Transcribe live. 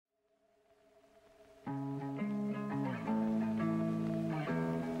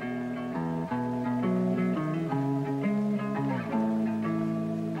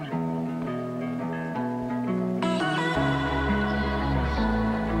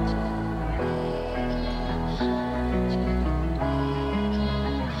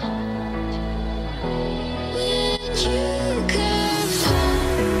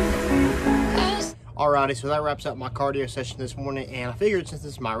Alrighty, so that wraps up my cardio session this morning, and I figured since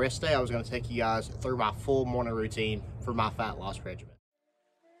this is my rest day, I was going to take you guys through my full morning routine for my fat loss regimen.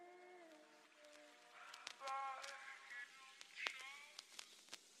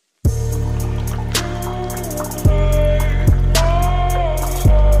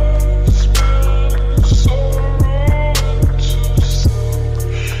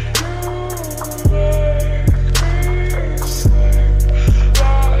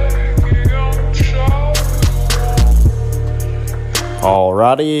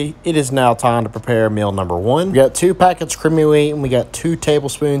 Alrighty, it is now time to prepare meal number one. We got 2 packets of creamy wheat, and we got 2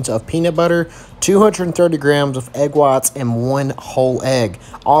 tablespoons of peanut butter, 230 grams of egg whites, and 1 whole egg.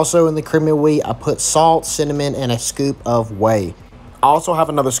 Also in the creamy wheat, I put salt, cinnamon, and a scoop of whey. I also have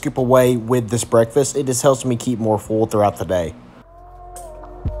another scoop of whey with this breakfast. It just helps me keep more full throughout the day.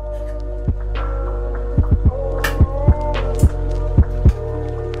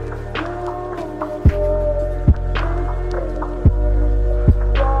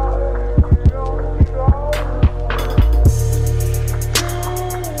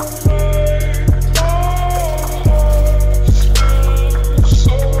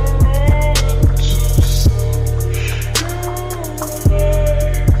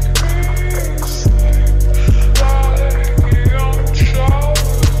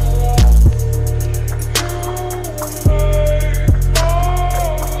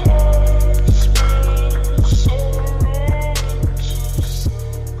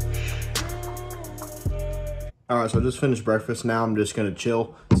 Alright, so I just finished breakfast. Now I'm just going to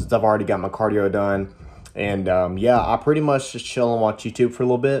chill since I've already got my cardio done. And yeah, I pretty much just chill and watch YouTube for a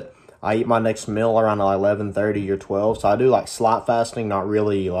little bit. I eat my next meal around 11:30 or 12. So I do like slight fasting, not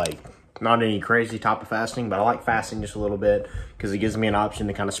really like, not any crazy type of fasting, but I like fasting just a little bit because it gives me an option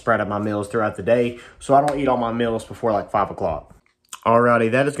to kind of spread out my meals throughout the day. So I don't eat all my meals before like 5 o'clock. Alrighty,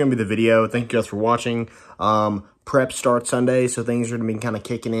 that is going to be the video. Thank you guys for watching. Prep starts Sunday, so things are going to be kind of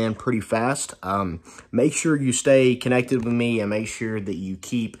kicking in pretty fast. Make sure you stay connected with me and make sure that you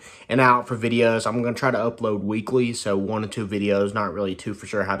keep an eye out for videos. I'm going to try to upload weekly, so 1 to 2 videos. Not really too for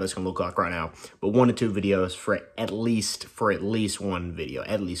sure how that's going to look like right now, but 1 to 2 videos for at least one video.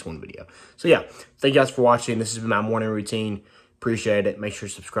 So yeah, thank you guys for watching. This has been my morning routine. Appreciate it. Make sure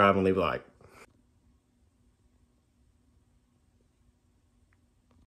to subscribe and leave a like.